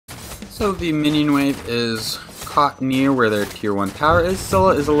So the minion wave is caught near where their tier 1 tower is.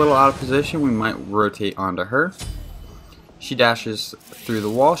 Scylla is a little out of position. We might rotate onto her. She dashes through the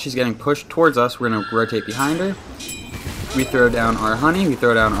wall. She's getting pushed towards us. We're going to rotate behind her. We throw down our honey. We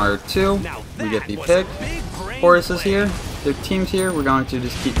throw down our 2. We get the pick. Horus is here. Their team's here. We're going to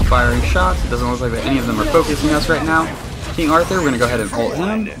just keep firing shots. It doesn't look like that any of them are focusing us right now. King Arthur, we're going to go ahead and ult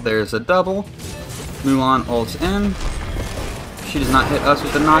him. There's a double. Mulan ults in. She does not hit us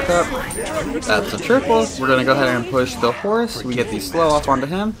with the knockup. That's a triple. We're going to go ahead and push the Horus. We get the slow off onto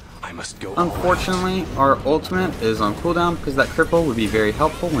him. Unfortunately, our ultimate is on cooldown because that cripple would be very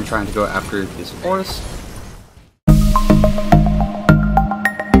helpful when trying to go after this Horus.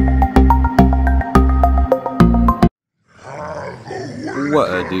 What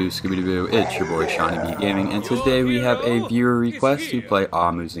a do, Scooby-Doo, it's your boy Seanyb Gaming, and today we have a viewer request to play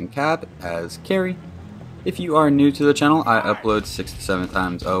Muzen as carry. If you are new to the channel, I upload 6 to 7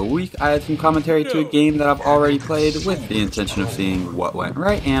 times a week. I add some commentary to a game that I've already played with the intention of seeing what went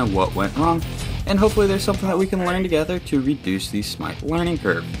right and what went wrong, and hopefully there's something that we can learn together to reduce the Smite learning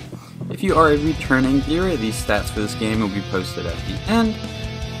curve. If you are a returning viewer, the stats for this game will be posted at the end.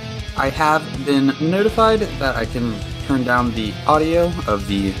 I have been notified that I can turn down the audio of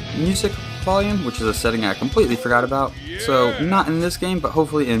the music volume, which is a setting I completely forgot about. So not in this game, but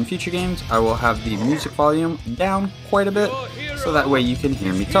hopefully in future games I will have the music volume down quite a bit, so that way you can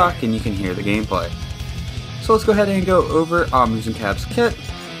hear me talk and you can hear the gameplay. So let's go ahead and go over Muzen's kit.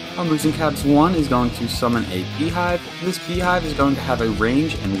 Muzen's 1 is going to summon a beehive. This beehive is going to have a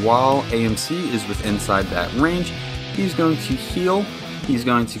range, and while AMC is inside that range, he's going to heal. He's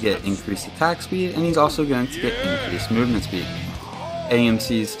going to get increased attack speed, and he's also going to get increased movement speed.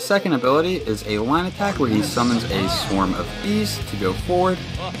 AMC's second ability is a line attack where he summons a swarm of bees to go forward.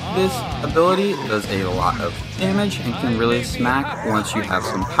 This ability does a lot of damage and can really smack once you have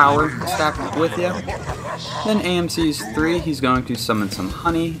some power stacked with you. Then AMC's 3, he's going to summon some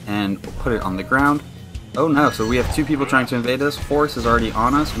honey and put it on the ground. Oh no, so we have 2 people trying to invade us. Horus is already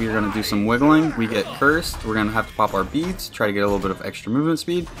on us. We are going to do some wiggling. We get cursed. We're going to have to pop our beads, try to get a little bit of extra movement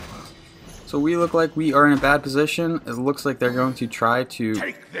speed. So we look like we are in a bad position. It looks like they're going to try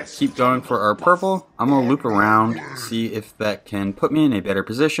to keep going for our purple. I'm going to loop around, see if that can put me in a better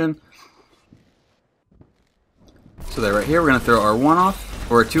position. So there, right here, we're going to throw our 1 off,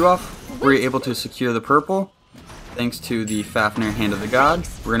 or our 2 off. We're able to secure the purple. Thanks to the Fafnir Hand of the God.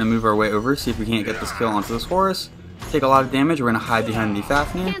 We're going to move our way over, see if we can't get this kill onto this Horus. Take a lot of damage, we're going to hide behind the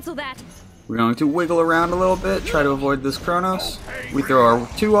Fafnir. We're going to wiggle around a little bit, try to avoid this Chronos. We throw our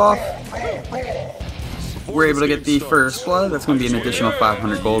 2 off. We're able to get the first blood. That's going to be an additional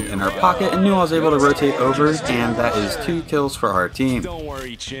 500 gold in our pocket, and Newell's able to rotate over, and that is 2 kills for our team.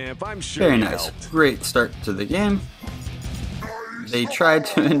 Very nice. Great start to the game. They tried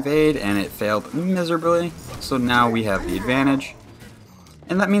to invade and it failed miserably, so now we have the advantage.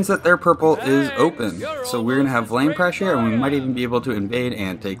 And that means that their purple is open, so we're going to have lane pressure and we might even be able to invade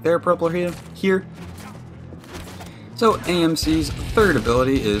and take their purple here. So AMC's third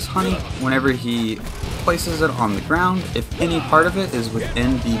ability is honey. Whenever he places it on the ground, if any part of it is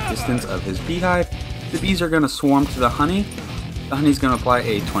within the distance of his beehive, the bees are going to swarm to the honey. The honey is going to apply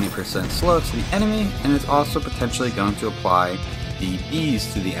a 20% slow to the enemy, and it's also potentially going to apply the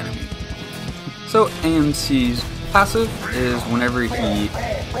bees to the enemy. So AMC's passive is whenever he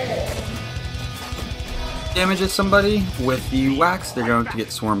damages somebody with the wax, they're going to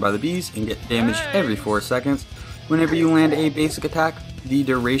get swarmed by the bees and get damaged every 4 seconds. Whenever you land a basic attack, the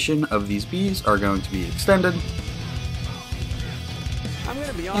duration of these bees are going to be extended.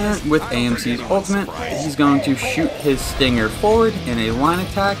 And with AMC's ultimate, he's going to shoot his stinger forward in a line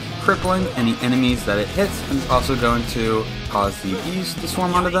attack, crippling any enemies that it hits, and it's also going to cause the bees to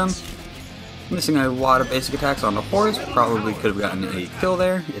swarm onto them. Missing a lot of basic attacks on the Horus, probably could have gotten a kill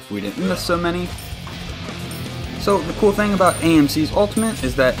there if we didn't miss so many. So the cool thing about AMC's ultimate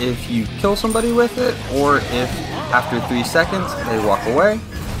is that if you kill somebody with it, or if after 3 seconds they walk away,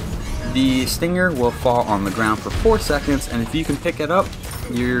 the stinger will fall on the ground for 4 seconds, and if you can pick it up,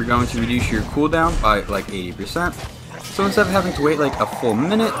 you're going to reduce your cooldown by like 80%. So instead of having to wait like a full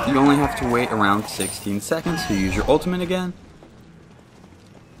minute, you only have to wait around 16 seconds to use your ultimate again.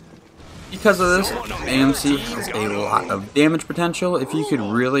 Because of this, AMC has a lot of damage potential. If you could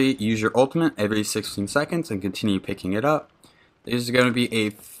really use your ultimate every 16 seconds and continue picking it up, there's going to be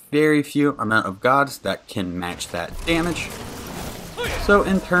a very few amount of gods that can match that damage. So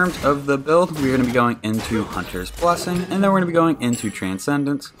in terms of the build, we're going to be going into Hunter's Blessing, and then we're going to be going into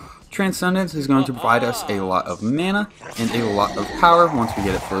Transcendence. Transcendence is going to provide us a lot of mana and a lot of power once we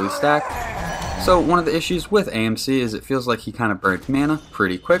get it fully stacked. So one of the issues with AMC is it feels like he kind of burnt mana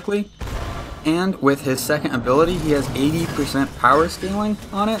pretty quickly. And with his second ability, he has 80% power scaling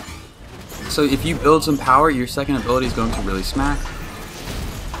on it. So if you build some power, your second ability is going to really smack.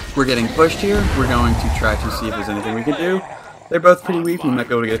 We're getting pushed here. We're going to try to see if there's anything we can do. They're both pretty weak. We might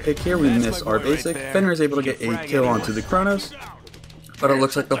be able to get a pick here. We miss our basic. Fenrir is able to get a kill onto the Kronos, but it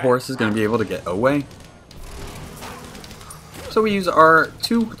looks like the horse is going to be able to get away. So we use our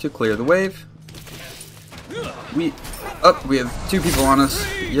 2 to clear the wave. We have 2 people on us.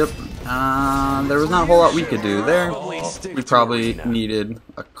 Yep. There was not a whole lot we could do there. We probably needed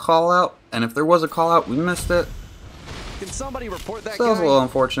a call out, and if there was a call out, we missed it. So that was a little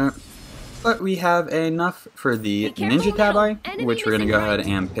unfortunate. But we have enough for the ninja Tabi, which we're going to go ahead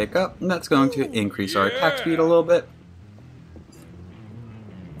and pick up. And that's going to increase our attack speed a little bit.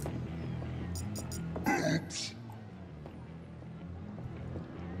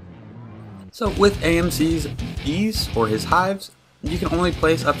 So with AMC's bees, or his hives, you can only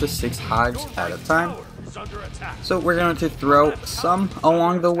place up to 6 hives at a time. So we're going to throw some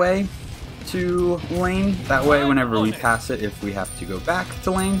along the way to lane. That way whenever we pass it, if we have to go back to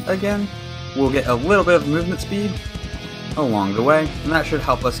lane again, we'll get a little bit of movement speed along the way, and that should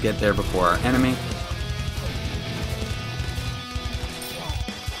help us get there before our enemy.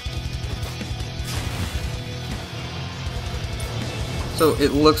 So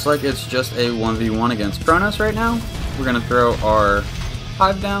it looks like it's just a 1v1 against Kronos right now. We're going to throw our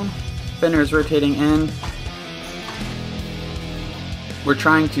hive down. Fenrir is rotating in. We're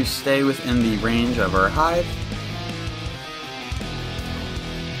trying to stay within the range of our hive.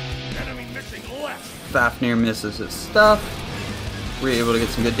 Fafnir misses his stuff. We're able to get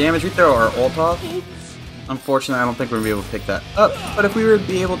some good damage. We throw our ult off. Unfortunately, I don't think we're going to be able to pick that up. But if we were to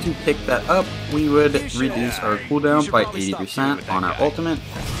be able to pick that up, we would reduce our cooldown by 80% on our ultimate.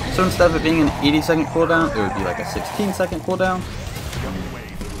 So instead of it being an 80-second cooldown, it would be like a 16-second cooldown.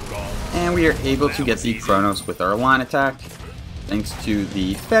 And we are able to get the Kronos with our line attack, thanks to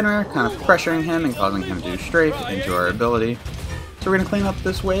the Fenrir kind of pressuring him and causing him to strafe into our ability. So we're going to clean up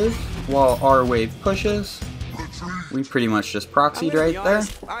this wave. While our wave pushes, we pretty much just proxied right there.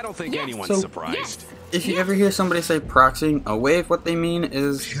 I don't think anyone's surprised. If you ever hear somebody say proxying a wave, what they mean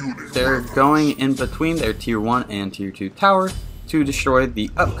is they're going in between their tier 1 and tier 2 tower to destroy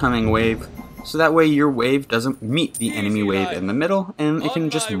the upcoming wave, so that way your wave doesn't meet the enemy wave in the middle and it can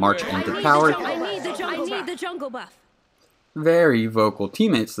just march into tower. I need the jungle buff. Very vocal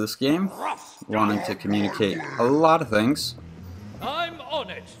teammates this game, wanting to communicate a lot of things. I'm on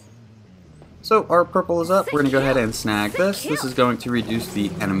it. So our purple is up. We're going to go ahead and snag this. This is going to reduce the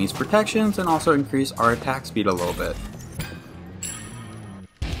enemy's protections and also increase our attack speed a little bit.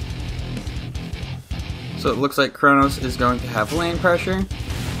 So it looks like Kronos is going to have lane pressure.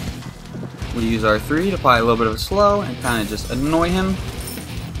 We use our 3 to apply a little bit of a slow and kind of just annoy him.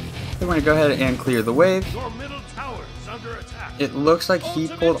 Then we're going to go ahead and clear the wave. It looks like he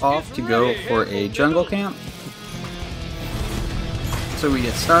pulled off to go for a jungle camp. So we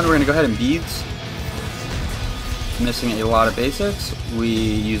get stunned. We're going to go ahead and beads. Missing a lot of basics. We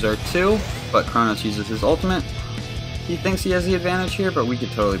use our 2, but Kronos uses his ultimate. He thinks he has the advantage here, but we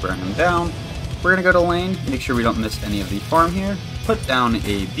could totally burn him down. We're going to go to lane, make sure we don't miss any of the farm here. Put down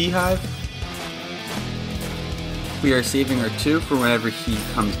a beehive. We are saving our 2 for whenever he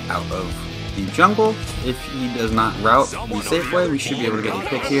comes out of the jungle. If he does not route the safe way, we should be able to get a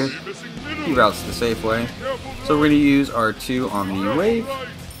pick here. He routes the safe way. So we're going to use our 2 on the wave.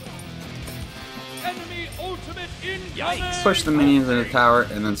 Push the minions in the tower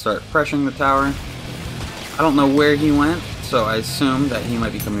and then start pressuring the tower. I don't know where he went, so I assume that he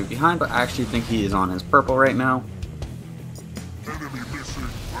might be coming behind, but I actually think he is on his purple right now.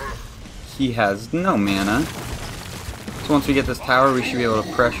 He has no mana. So once we get this tower, we should be able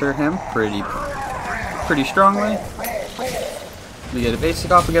to pressure him pretty strongly. We get a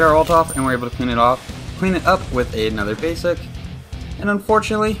basic off, we get our ult off, and we're able to clean it up with another basic. And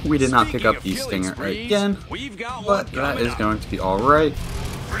unfortunately, we did not pick up the stinger again, but that is going to be alright.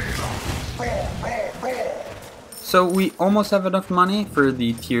 So we almost have enough money for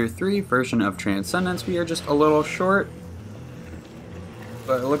the tier 3 version of Transcendence. We are just a little short,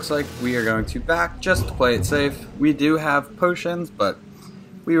 but it looks like we are going to back just to play it safe. We do have potions, but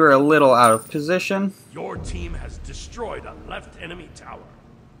we were a little out of position. Your team has destroyed a left enemy tower.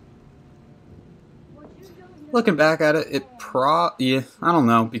 Looking back at it, yeah, I don't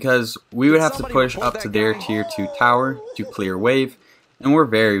know, because we would have to push up to their tier 2 tower to clear wave, and we're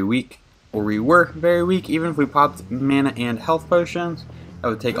very weak, or we were very weak. Even if we popped mana and health potions, that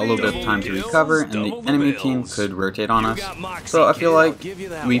would take a little bit of time to recover, and the enemy team could rotate on us. So I feel like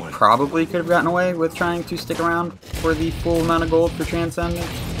we probably could have gotten away with trying to stick around for the full amount of gold for Transcendence.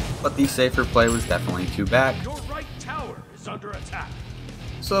 but the safer play was definitely to back. Your right tower is under attack.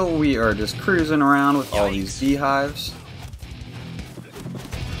 So we are just cruising around with all these beehives.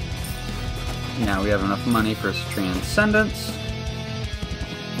 Now we have enough money for Transcendence.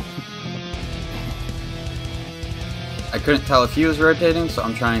 I couldn't tell if he was rotating, so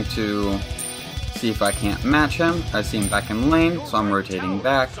I'm trying to see if I can't match him. I see him back in lane, so I'm rotating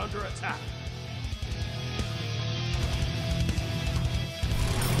back.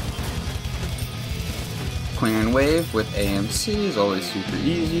 Clearing wave with AMC is always super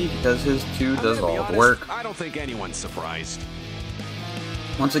easy because his 2 does all the work. I don't think anyone's surprised.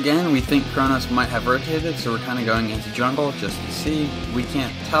 Once again, we think Kronos might have rotated, so we're kind of going into jungle just to see. We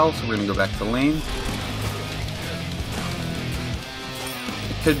can't tell, so we're going to go back to lane.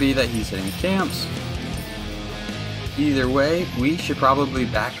 It could be that he's hitting camps. Either way, we should probably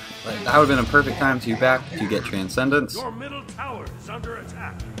back. That would have been a perfect time to back to get Transcendence. Your middle tower is under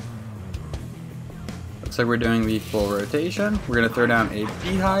attack. Looks like we're doing the full rotation. We're going to throw down a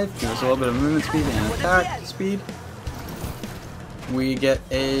beehive, give us a little bit of movement speed and attack speed. We get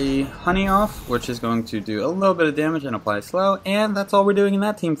a honey off, which is going to do a little bit of damage and apply slow, and that's all we're doing in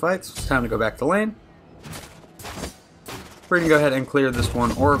that team fight, so it's time to go back to lane. We're going to go ahead and clear this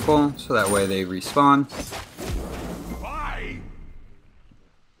one Oracle, so that way they respawn.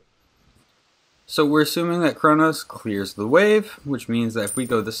 So we're assuming that Kronos clears the wave, which means that if we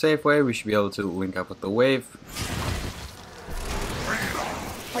go the safe way, we should be able to link up with the wave.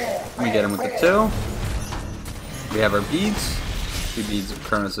 We get him with the 2. We have our beads. 2 beads of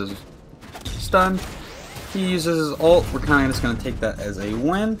Kronos' stun. He uses his ult. We're kind of just going to take that as a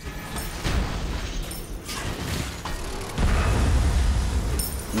win.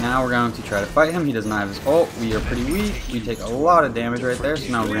 Now we're going to try to fight him. He does not have his ult. We are pretty weak. We take a lot of damage right there,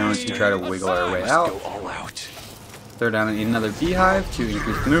 so now we're going to try to wiggle our way out. Throw down another beehive to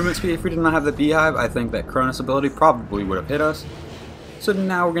increase the movement speed. If we did not have the beehive, I think that Kronos ability probably would have hit us. So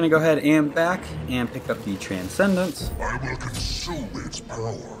now we're going to go ahead and back and pick up the Transcendence. I will consume its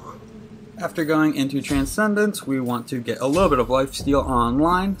power. After going into Transcendence, we want to get a little bit of lifesteal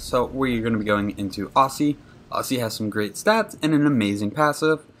online, so we're going to be going into Aussie. Aussie has some great stats and an amazing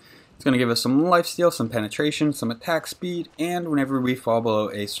passive. It's going to give us some lifesteal, some penetration, some attack speed, and whenever we fall below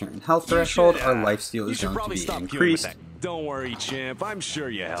a certain health threshold, our lifesteal is going to be increased. Don't worry, champ. I'm sure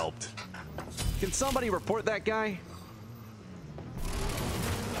you helped. Can somebody report that guy?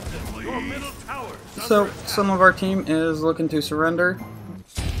 So, some of our team is looking to surrender.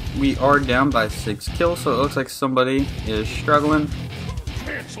 We are down by 6 kills, so it looks like somebody is struggling.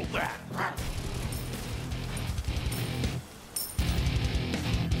 Cancel that.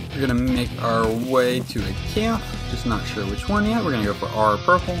 We're gonna make our way to a camp, just not sure which one yet. We're gonna go for our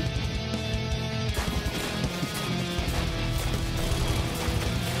purple.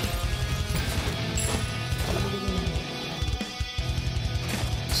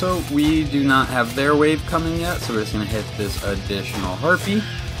 So we do not have their wave coming yet, so we're just gonna hit this additional harpy.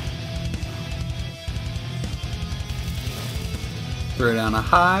 Throw down a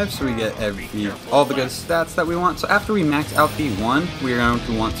hive so we get all the good stats that we want. So after we max out the 1, we are going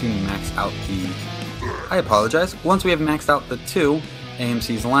to want to max out the... I apologize. Once we have maxed out the 2,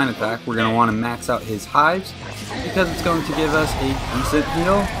 AMC's line attack, we're going to want to max out his hives because it's going to give us a decent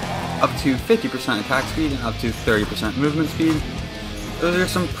heal, up to 50% attack speed and up to 30% movement speed. Those are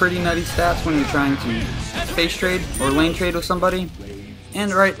some pretty nutty stats when you're trying to face trade or lane trade with somebody.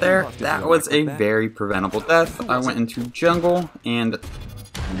 And right there, that was a very preventable death. I went into jungle and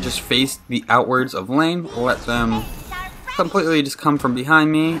just faced the outwards of lane, let them completely just come from behind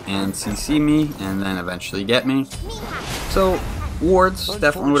me and CC me and then eventually get me. So wards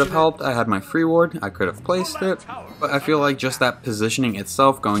definitely would have helped. I had my free ward, I could have placed it, but I feel like just that positioning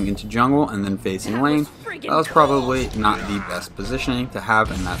itself, going into jungle and then facing lane, that was probably not the best positioning to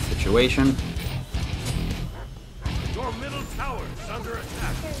have in that situation.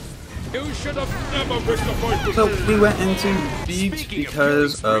 So we went into beads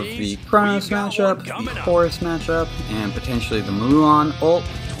because of the Kronos matchup, the Horus matchup, and potentially the Mulan ult.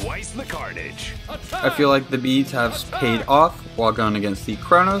 Twice the carnage. I feel like the beads have paid off while going against the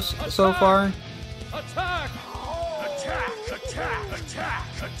Kronos so far. Attack! Attack! Attack! Attack!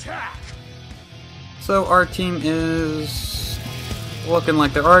 Attack! So our team is looking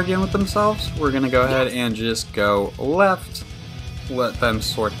like they're arguing with themselves. We're gonna go ahead and just go left. Let them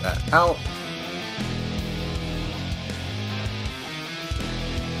sort that out.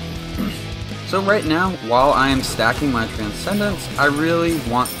 So right now, while I am stacking my Transcendence, I really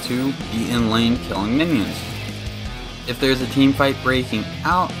want to be in lane killing minions. If there's a team fight breaking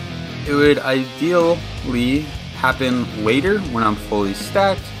out, it would ideally happen later when I'm fully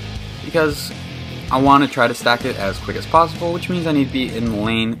stacked, because I want to try to stack it as quick as possible, which means I need to be in the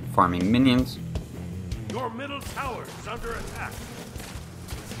lane farming minions. Your middle tower is under attack.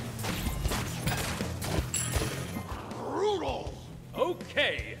 Brutal.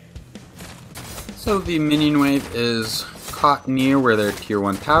 Okay. So the minion wave is caught near where their tier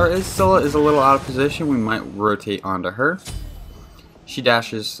 1 tower is. Scylla is a little out of position. We might rotate onto her. She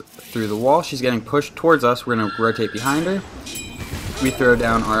dashes through the wall. She's getting pushed towards us. We're going to rotate behind her. We throw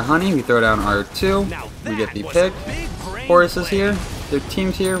down our honey. We throw down our 2. We get the pick. Horus is here. Their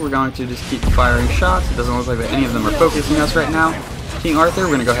team's here. We're going to just keep firing shots. It doesn't look like that any of them are focusing us right now. King Arthur, we're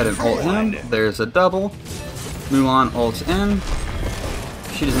going to go ahead and ult him. There's a double. Mulan ults in.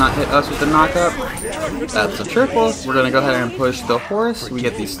 She does not hit us with the knockup. That's a triple. We're going to go ahead and push the Horus. We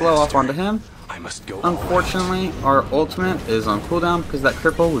get the slow off onto him. Unfortunately, our ultimate is on cooldown because that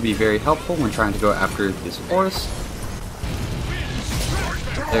cripple would be very helpful when trying to go after this Horus.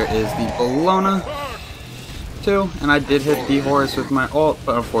 There is the Bologna too, and I did hit the Horus with my ult,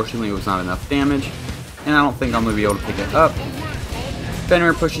 but unfortunately it was not enough damage, and I don't think I'm going to be able to pick it up.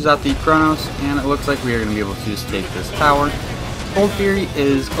 Fenrir pushes out the Chronos, and it looks like we are going to be able to just take this tower. Cold Fury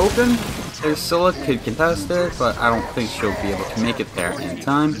is open. Their Scylla could contest it, but I don't think she'll be able to make it there in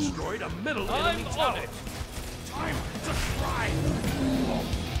time.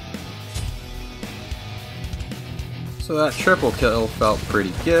 So that triple kill felt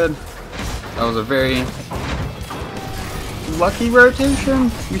pretty good. That was a very lucky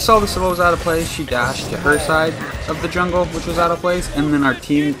rotation. We saw the Scylla was out of place. She dashed to her side of the jungle, which was out of place, and then our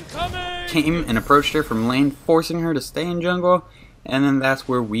team came and approached her from lane, forcing her to stay in jungle. And then that's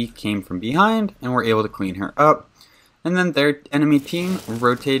where we came from behind and were able to clean her up. And then their enemy team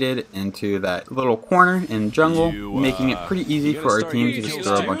rotated into that little corner in jungle, making it pretty easy for our team to just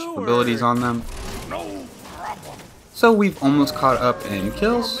throw a bunch of abilities on them. So we've almost caught up in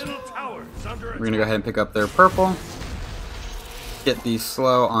kills. We're going to go ahead and pick up their purple. Get the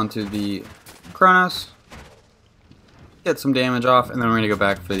slow onto the Chronos. Get some damage off, and then we're going to go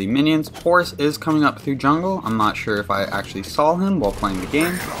back for the minions. Horus is coming up through jungle. I'm not sure if I actually saw him while playing the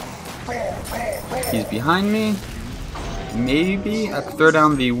game. He's behind me. Maybe I could throw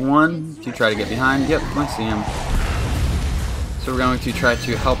down the 1 to try to get behind. Yep, I see him. So we're going to try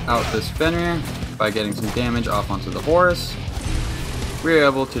to help out this Fenrir by getting some damage off onto the Horus. We're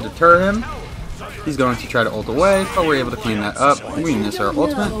able to deter him. He's going to try to ult away, but we're able to clean that up. We miss our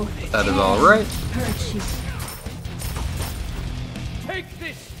ultimate. That is alright. Take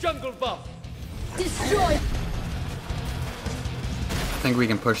this jungle buff. Destroy. I think we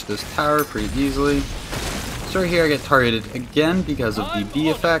can push this tower pretty easily. So here I get targeted again because of the B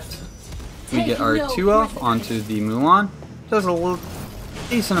effect. We get our 2 off onto the Mulan. Does a little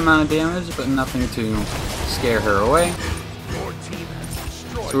decent amount of damage, but nothing to scare her away.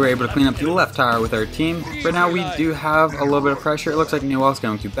 So we're able to clean up the left tower with our team. Right now we do have a little bit of pressure. It looks like Newell's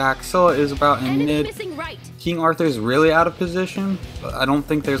going to back. Scylla is about in mid. King Arthur is really out of position, but I don't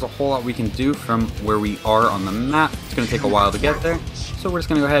think there's a whole lot we can do from where we are on the map. It's going to take a while to get there. So we're just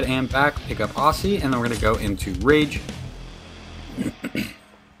going to go ahead and back, pick up Aussie, and then we're going to go into Rage.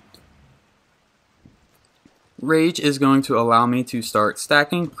 Rage is going to allow me to start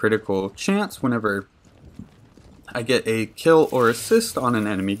stacking critical chance whenever I get a kill or assist on an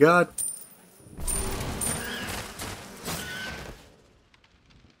enemy god.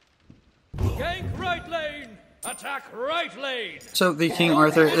 Gank right lane. Attack right lane. So the King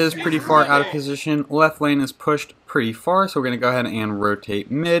Arthur is pretty far out of position. Left lane is pushed pretty far, so we're going to go ahead and rotate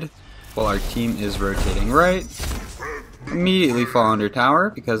mid while our team is rotating right. Immediately fall under tower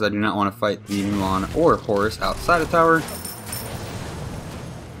because I do not want to fight the Mulan or Horus outside of tower.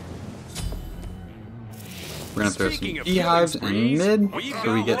 We're going to throw some beehives in mid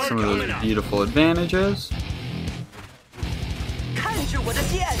so we get some of those beautiful advantages.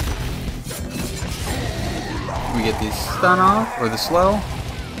 We get the stun off, or the slow.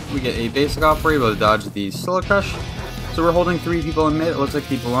 We get a basic off, we're able to dodge the Scylla Crush. So we're holding 3 people in mid. It looks like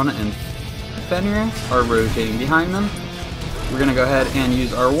the Bologna and Fenrir are rotating behind them. We're going to go ahead and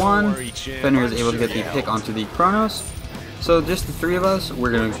use our 1. Fenrir is able to get the pick onto the Chronos. So just the 3 of us,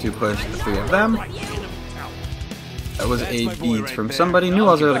 we're going to push the 3 of them. That was a beads from somebody.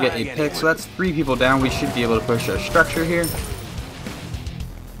 Newell's able to get a pick, so that's 3 people down. We should be able to push our structure here.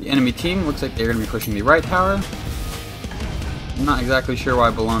 The enemy team looks like they're going to be pushing the right tower. I'm not exactly sure why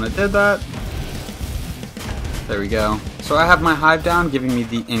Bologna did that. There we go. So I have my hive down, giving me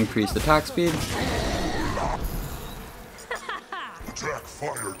the increased attack speed.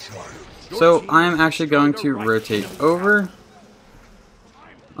 So I'm actually going to rotate over.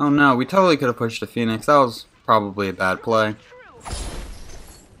 Oh no, we totally could have pushed the Phoenix. That was probably a bad play.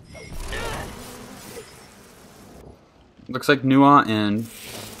 Looks like Nuwa and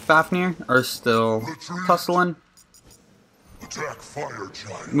Fafnir are still tussling. Attack fire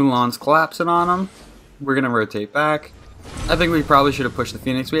giant. Mulan's collapsing on him. We're gonna rotate back. I think we probably should have pushed the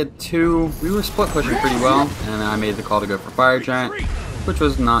Phoenix. We were split pushing pretty well, and I made the call to go for Fire Giant, which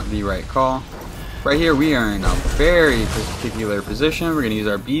was not the right call. Right here, we are in a very particular position. We're gonna use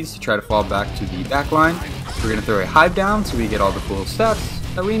our beads to try to fall back to the back line. We're gonna throw a hive down so we get all the cool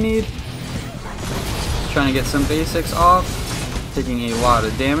stats that we need. Trying to get some basics off, taking a lot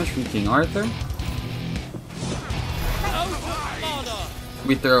of damage from King Arthur.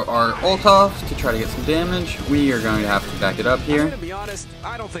 We throw our ult off to try to get some damage. We are going to have to back it up here. To be honest,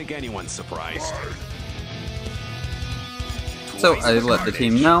 I don't think anyone's surprised. So I let the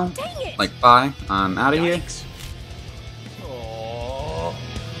team know, like, bye, I'm out of here. Yikes.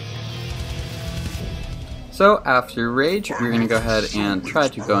 So after Rage, we're going to go ahead and try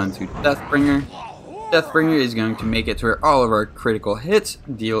to go into Deathbringer. Deathbringer is going to make it to where all of our critical hits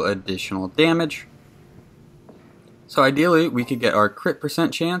deal additional damage. So ideally, we could get our crit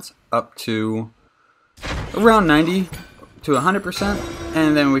percent chance up to around 90 to 100%,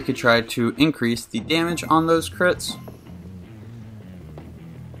 and then we could try to increase the damage on those crits.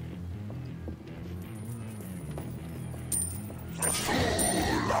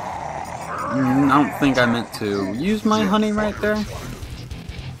 I don't think I meant to use my honey right there.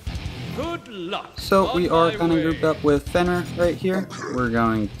 Good luck. So we On are my kind of way. grouped up with Fenrir right here. We're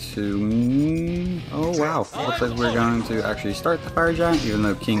going to... oh wow, looks like we're going to actually start the Fire Giant, even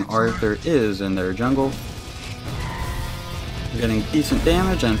though King Arthur is in their jungle. We're getting decent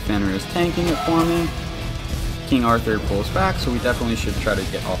damage, and Fenrir is tanking it for me. King Arthur pulls back, so we definitely should try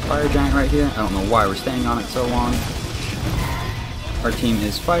to get off Fire Giant right here. I don't know why we're staying on it so long. Our team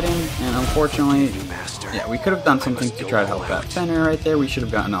is fighting, and unfortunately, yeah, we could have done something to try to help that Fenrir right there. We should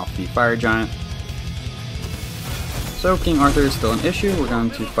have gotten off the Fire Giant. So King Arthur is still an issue. We're going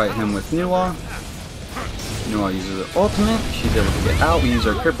to fight him with Nuwa. Nuwa uses her ultimate. She's able to get out. We use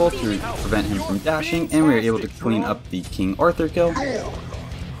our cripple to prevent him from dashing, and we are able to clean up the King Arthur kill.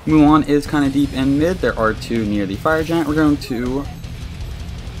 Mulan is kind of deep in mid. There are two near the Fire Giant. We're going to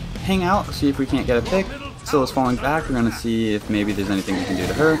hang out, see if we can't get a pick. Silas falling back. We're going to see if maybe there's anything we can do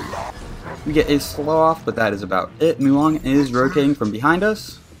to her. We get a slow off, but that is about it. Mulan is rotating from behind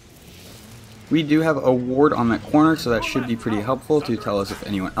us. We do have a ward on that corner, so that should be pretty helpful to tell us if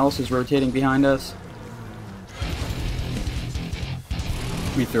anyone else is rotating behind us.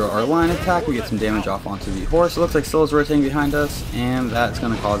 We throw our line attack, we get some damage off onto the horse. It looks like Silas rotating behind us, and that's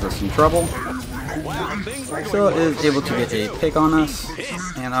going to cause us some trouble. Scylla is able to get a pick on us,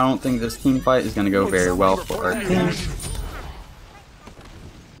 and I don't think this team fight is going to go very well for our team.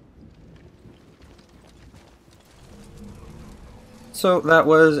 So that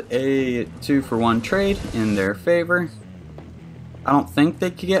was a 2-for-1 trade in their favor. I don't think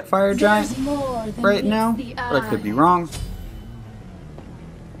they could get Fire Giant right now, but I could be wrong.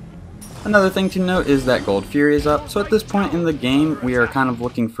 Another thing to note is that Gold Fury is up, so at this point in the game we are kind of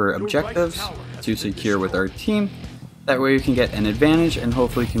looking for objectives to secure with our team. That way we can get an advantage and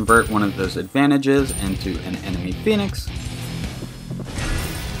hopefully convert one of those advantages into an enemy Phoenix.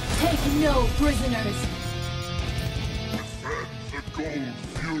 Take no prisoners. Defend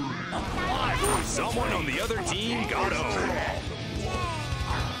the Gold Fury. Someone on the other team got owned.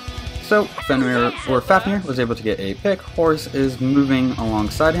 So Fenrir, or Fafnir, was able to get a pick. Horse is moving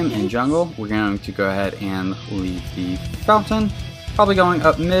alongside him in jungle. We're going to go ahead and leave the fountain. Probably going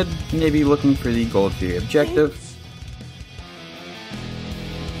up mid, maybe looking for the Gold Fury objective.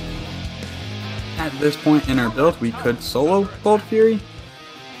 At this point in our build, we could solo Gold Fury,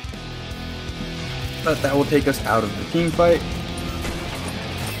 but that will take us out of the team fight.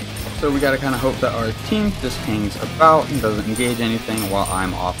 So we gotta kind of hope that our team just hangs about and doesn't engage anything while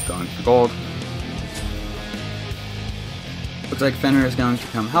I'm off going for gold. Looks like Fenrir is going to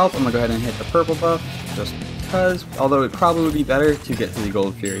come help. I'm gonna go ahead and hit the purple buff just because, although it probably would be better to get to the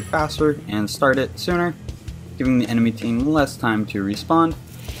Gold Fury faster and start it sooner, giving the enemy team less time to respawn,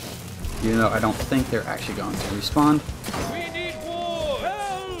 even though I don't think they're actually going to respawn. We need war.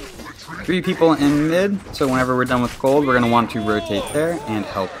 Help! 3 people in mid, so whenever we're done with gold, we're going to want to rotate there and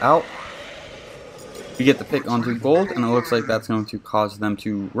help out. We get the pick onto gold, and it looks like that's going to cause them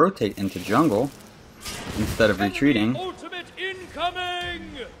to rotate into jungle instead of retreating. Ultimate incoming.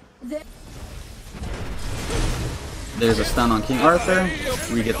 There's a stun on King Arthur.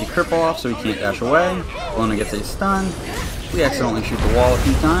 We get the cripple off so he can't dash away. Lona gets a stun. We accidentally shoot the wall a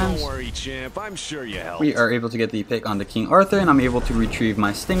few times. Don't worry, champ. I'm sure you helped. We are able to get the pick onto King Arthur, and I'm able to retrieve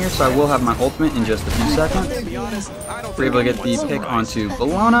my stinger, so I will have my ultimate in just a few seconds. To be honest, I don't We're able to get the think pick anyone's onto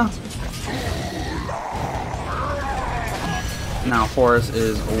Bellona. Now Horus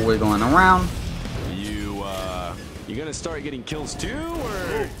is wiggling around. You gonna start getting kills too,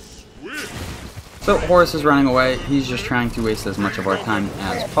 or? So Horus is running away. He's just trying to waste as much of our time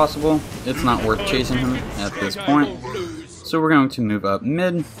as possible. It's not worth chasing him at this point. So we're going to move up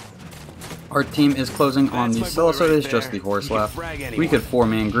mid. Our team is closing on the Scylla, so there's just the Horus left. We could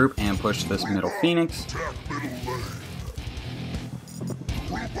 4-man group and push this middle Phoenix.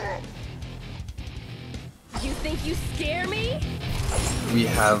 You think you scare me? We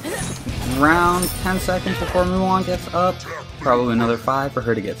have around 10 seconds before Mulan gets up. Probably another 5 for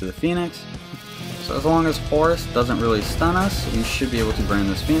her to get to the Phoenix. So as long as Horus doesn't really stun us, we should be able to burn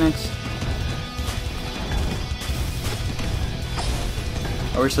this Phoenix.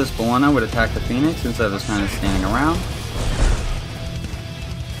 I wish this Bologna would attack the Phoenix instead of just kind of standing around.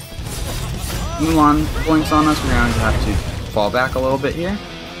 Mulan blinks on us, we're going to have to fall back a little bit here.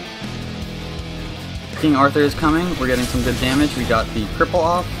 King Arthur is coming, we're getting some good damage. We got the cripple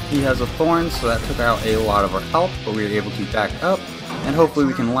off, he has a thorn, so that took out a lot of our health, but we were able to back up, and hopefully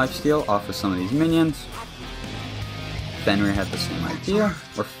we can lifesteal off of some of these minions. Fenrir had the same idea,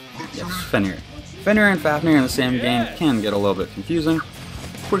 or yes, Fenrir. Fenrir and Fafnir in the same game can get a little bit confusing.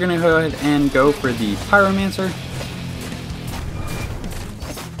 We're going to go ahead and go for the Pyromancer.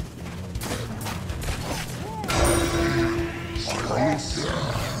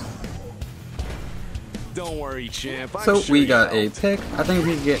 Don't worry, champ. So we got a pick. I think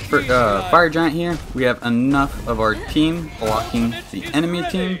we can get Fire Giant here. We have enough of our team blocking the enemy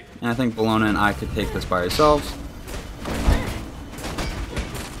team, and I think Bologna and I could take this by ourselves.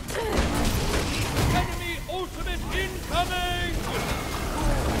 Enemy ultimate incoming!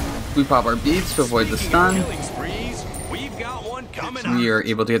 We pop our beads to avoid the stun. We've got one coming up. We are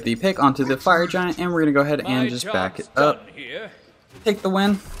able to get the pick onto the Fire Giant, and we're going to go ahead and just back it up. Take the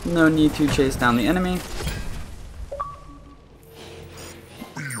win. No need to chase down the enemy.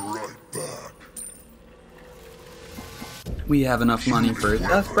 Be right back. We have enough money for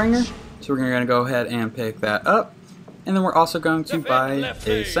Deathbringer, so we're going to go ahead and pick that up. And then we're also going to buy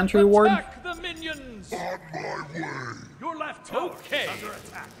a Sentry Ward. The minions. On my way. Your left tower is under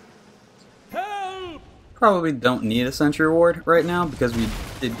attack. Help! Probably don't need a Sentry Ward right now because we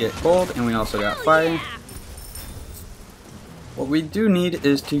did get gold and we also got fire. What we do need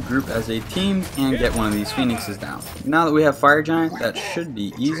is to group as a team and get one of these Phoenixes down. Now that we have Fire Giant, that should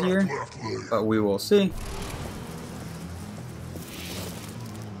be easier, but we will see.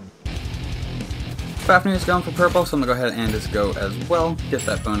 Fafnir is going for purple, so I'm going to go ahead and just go as well. Get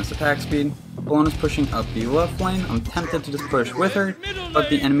that bonus attack speed. Bologna's pushing up the left lane. I'm tempted to just push with her, but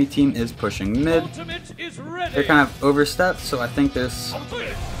the enemy team is pushing mid. They're kind of overstepped, so I think there's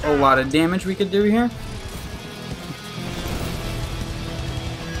a lot of damage we could do here.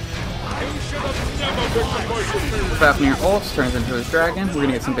 Fafnir ults, turns into his dragon. We're going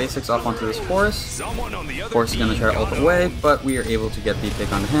to get some basics off onto this Horus. Horus is going to try to ult away, but we are able to get the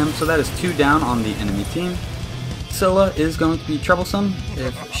pick onto him. So that is 2 down on the enemy team. Scylla is going to be troublesome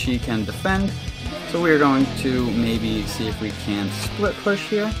if she can defend. So we are going to maybe see if we can split push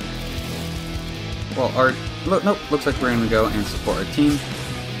here. Well, nope, looks like we're going to go and support our team.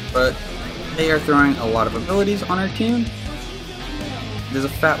 But they are throwing a lot of abilities on our team. There's a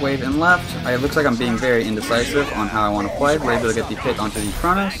fat wave in left. It looks like I'm being very indecisive on how I want to play. We're able to get the pick onto the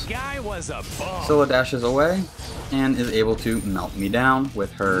Chronos. Scylla dashes away and is able to melt me down with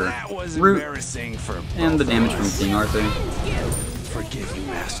her root and the damage from King Arthur. Forgive me,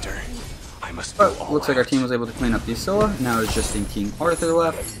 master. I must. But looks like our team was able to clean up the Scylla. Now it's just in King Arthur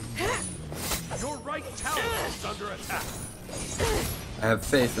left. Your right tower is under attack. I have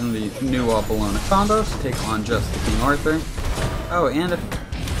faith in the new Bologna combos to take on just the King Arthur. Oh, and a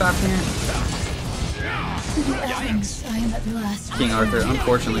Fafnir. I am at last. King Arthur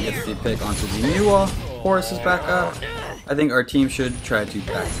unfortunately gets the pick onto the new wall. Horus is back up. I think our team should try to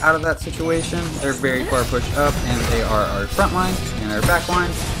back out of that situation. They're very far pushed up, and they are our front line and our back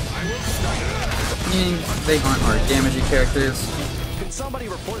line. Meaning they aren't our damaging characters. Can somebody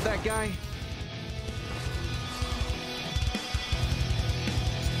report that guy?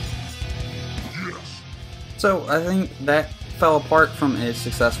 So I think that fell apart from a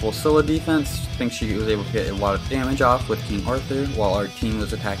successful Scylla defense. I think she was able to get a lot of damage off with King Arthur while our team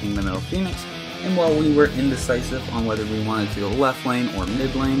was attacking the middle Phoenix, and while we were indecisive on whether we wanted to go left lane or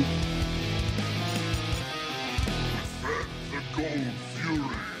mid lane. The Gold Fury.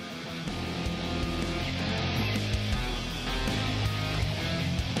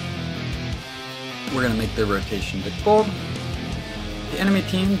 We're going to make the rotation to gold. The enemy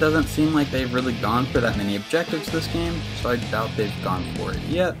team doesn't seem like they've really gone for that many objectives this game, so I doubt they've gone for it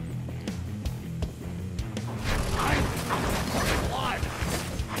yet.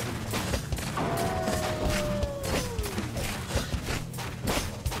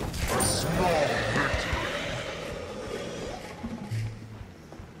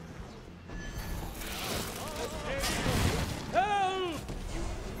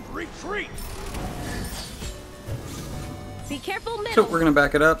 So we're gonna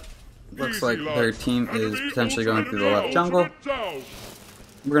back it up. Looks like their team is potentially going through the left jungle.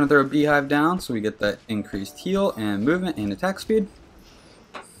 We're gonna throw a beehive down so we get that increased heal and movement and attack speed.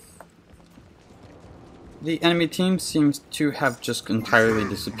 The enemy team seems to have just entirely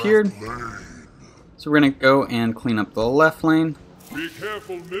disappeared. So we're gonna go and clean up the left lane. Be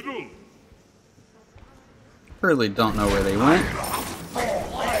careful, middle. Really don't know where they went.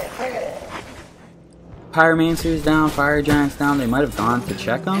 Pyromancer's down, Fire Giant's down. They might have gone to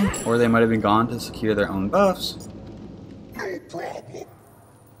check them, or they might have been gone to secure their own buffs. No problem.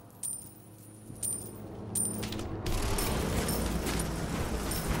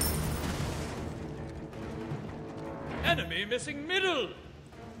 Enemy missing middle.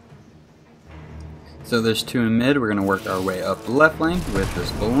 So there's 2 in mid. We're going to work our way up the left lane with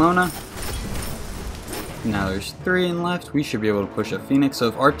this Bologna. Now there's 3 in left. We should be able to push a Phoenix. So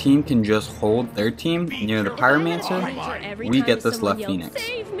if our team can just hold their team near the Pyromancer, we get this left Phoenix.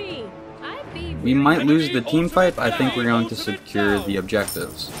 We might lose the team fight, but I think we're going to secure the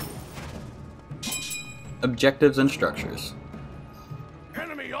objectives. Objectives and structures.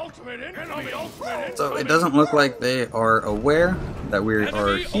 So it doesn't look like they are aware that we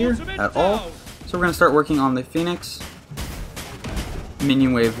are here at all. So we're going to start working on the Phoenix.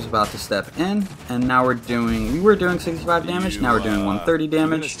 Minion wave is about to step in, and now we were doing 65 damage, now we're doing 130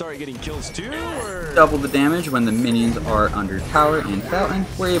 damage. Double the damage when the minions are under tower and fountain.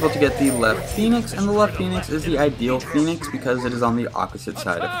 We're able to get the left Phoenix, and the left Phoenix is the ideal Phoenix because it is on the opposite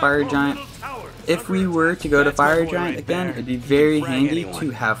side of Fire Giant. If we were to go to Fire Giant again, it'd be very handy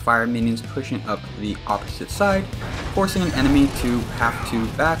to have fire minions pushing up the opposite side, forcing an enemy to have to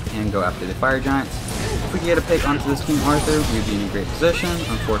back and go after the Fire Giants. If we could get a pick onto this King Arthur, we'd be in a great position.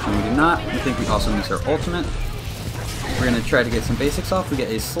 Unfortunately, we do not. I think we also miss our ultimate. We're going to try to get some basics off. We get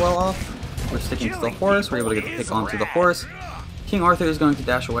a slow off. We're sticking to the horse. We're able to get the pick onto the horse. King Arthur is going to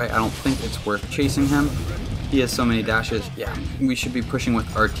dash away. I don't think it's worth chasing him. He has so many dashes. Yeah, we should be pushing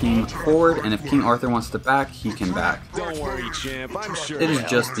with our team forward, and if King Arthur wants to back, he can back. Don't worry, champ. I'm sure it is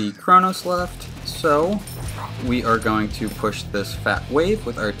just the Chronos left, so we are going to push this fat wave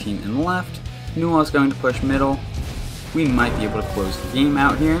with our team in left. Nua's going to push middle. We might be able to close the game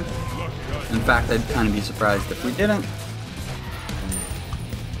out here. In fact, I'd kind of be surprised if we didn't.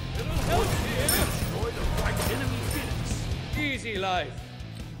 Easy life.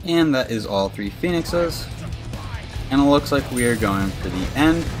 And that is all 3 Phoenixes. And it looks like we are going for the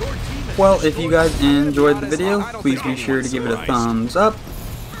end. Well, if you guys enjoyed the video, please be sure to give it a thumbs up.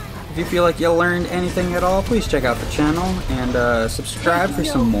 If you feel like you learned anything at all, please check out the channel and subscribe for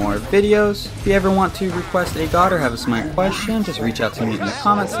some more videos. If you ever want to request a god or have a Smite question, just reach out to me in the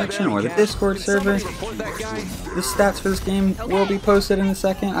comment section or the Discord server. The stats for this game will be posted in a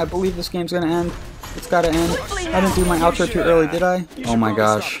second. I believe this game's going to end. It's got to end. I didn't do my outro too early, did I? Oh my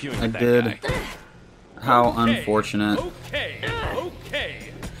gosh, I did. How unfortunate. Okay.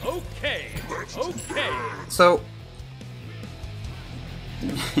 So,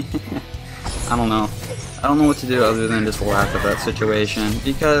 I don't know. I don't know what to do other than just laugh at that situation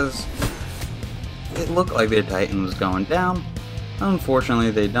because it looked like their Titan was going down.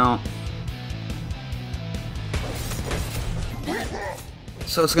 Unfortunately, they don't.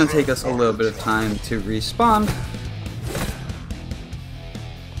 So it's going to take us a little bit of time to respawn.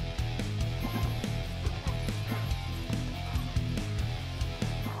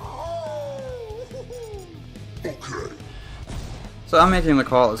 So I'm making the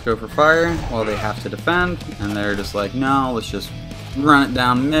call, let's go for fire, while they have to defend, and they're just like, no, let's just run it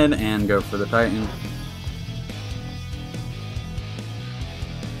down mid and go for the Titan.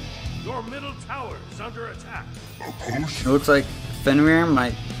 Your middle tower is under attack. It looks like Fenrir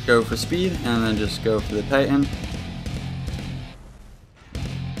might go for speed and then just go for the Titan.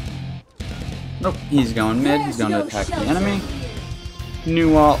 Nope, he's going mid, he's going to attack the enemy.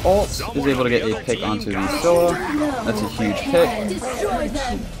 Nua ult is able to get a pick onto the Scylla. That's a huge pick.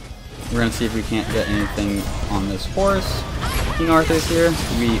 We're going to see if we can't get anything on this horse. King Arthur's here.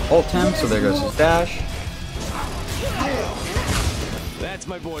 We ult him, so there goes his dash.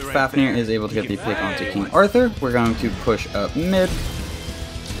 Fafnir is able to get the pick onto King Arthur. We're going to push up mid.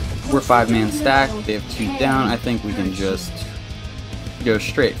 We're 5-man stacked. They have 2 down. I think we can just go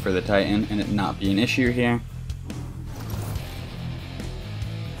straight for the Titan and it not be an issue here.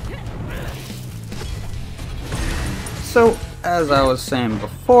 So, as I was saying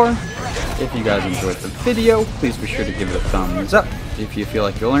before, if you guys enjoyed the video, please be sure to give it a thumbs up. If you feel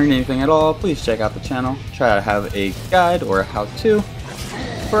like you learned anything at all, please check out the channel. Try to have a guide or a how-to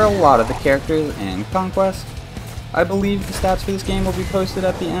for a lot of the characters and Conquest. I believe the stats for this game will be posted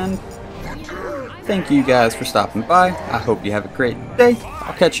at the end. Thank you guys for stopping by. I hope you have a great day.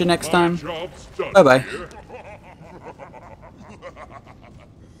 I'll catch you next time. Job's done Bye bye. here.